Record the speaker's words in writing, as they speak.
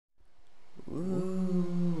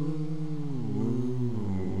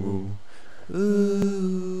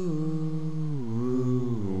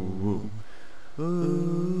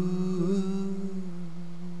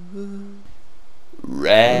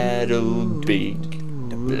Rattled big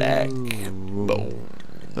black bones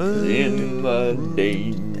in the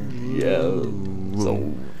danger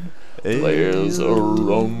zone. There's a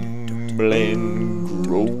rumbling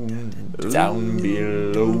groan down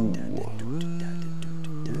below.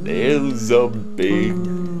 There's a big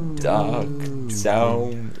dark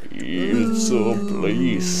town. It's a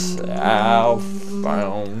place I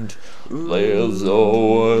found. There's a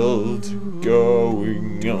world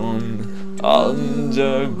going on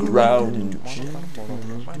underground.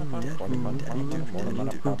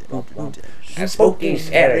 And spooky,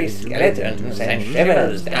 scary skeletons and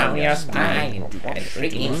shivers down your spine, and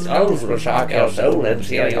shrieking souls will shock your soul and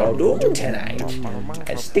seal your doom tonight.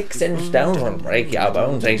 And sticks and stones will break your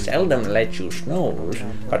bones, they seldom let you snooze,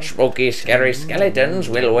 but spooky, scary skeletons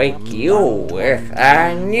will wake you with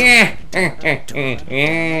a nyeh.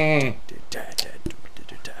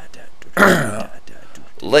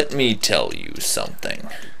 Let me tell you something.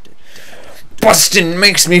 Bustin'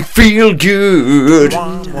 makes me feel good.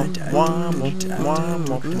 Oh,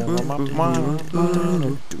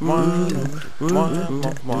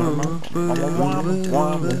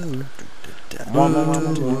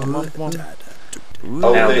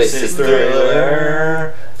 this is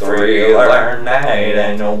Thriller night,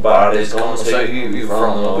 and nobody's gonna save you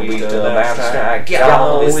from the beat to the backstrike.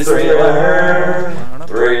 Y'all, it's Thriller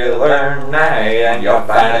night, and you're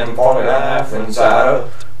fighting for your life inside a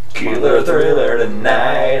killer thriller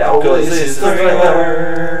tonight. Oh, this is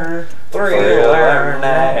Thriller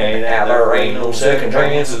night, now there ain't no second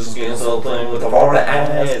chances against something with a 40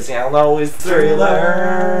 eyes. Y'all know it's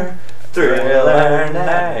Thriller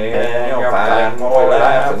night, and you're fighting for your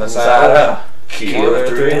life inside a killer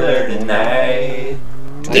thriller tonight.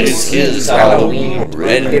 This is Halloween,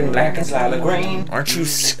 red and black and slightly green. Aren't you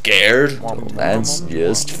scared? Well, that's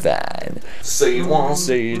just fine. Say once,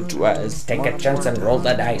 say twice. Take a chance and roll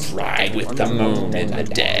the dice. Ride with the moon in the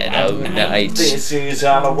dead of night. This is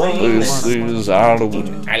Halloween. This is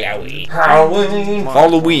Halloween. Halloween. Halloween.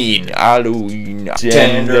 Halloween. Halloween.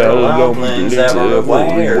 Tender lumplings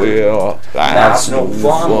everywhere. That's no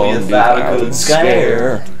fun without a good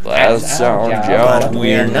scare. That's our job.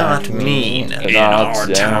 We're not mean in our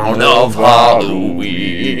town of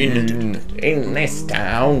Halloween. In this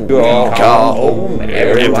town, we call call home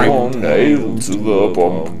everyone hail to the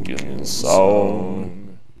pumpkin song.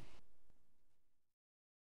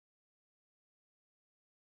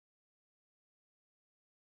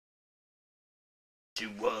 She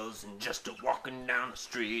wasn't just a walking down the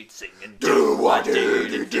street singing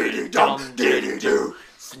do-a-dee-dee-dee-dum-dee-dee-doo,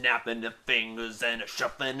 snapping her fingers and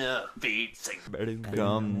shuffling her feet singing.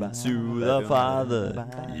 Come to the Father,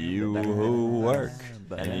 you who work,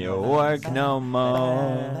 and you work no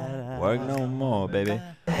more, baby.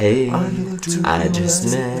 Hey, I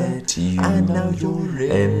just met you,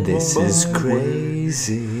 and this is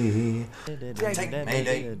crazy. Take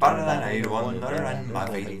Mayday, but I need wonder, and my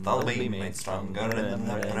faith will be made stronger in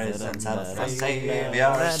the presence of the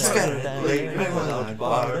Savior. Scared, leave me without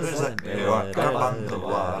borders, let me walk upon the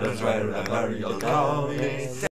waters wherever you'll call me.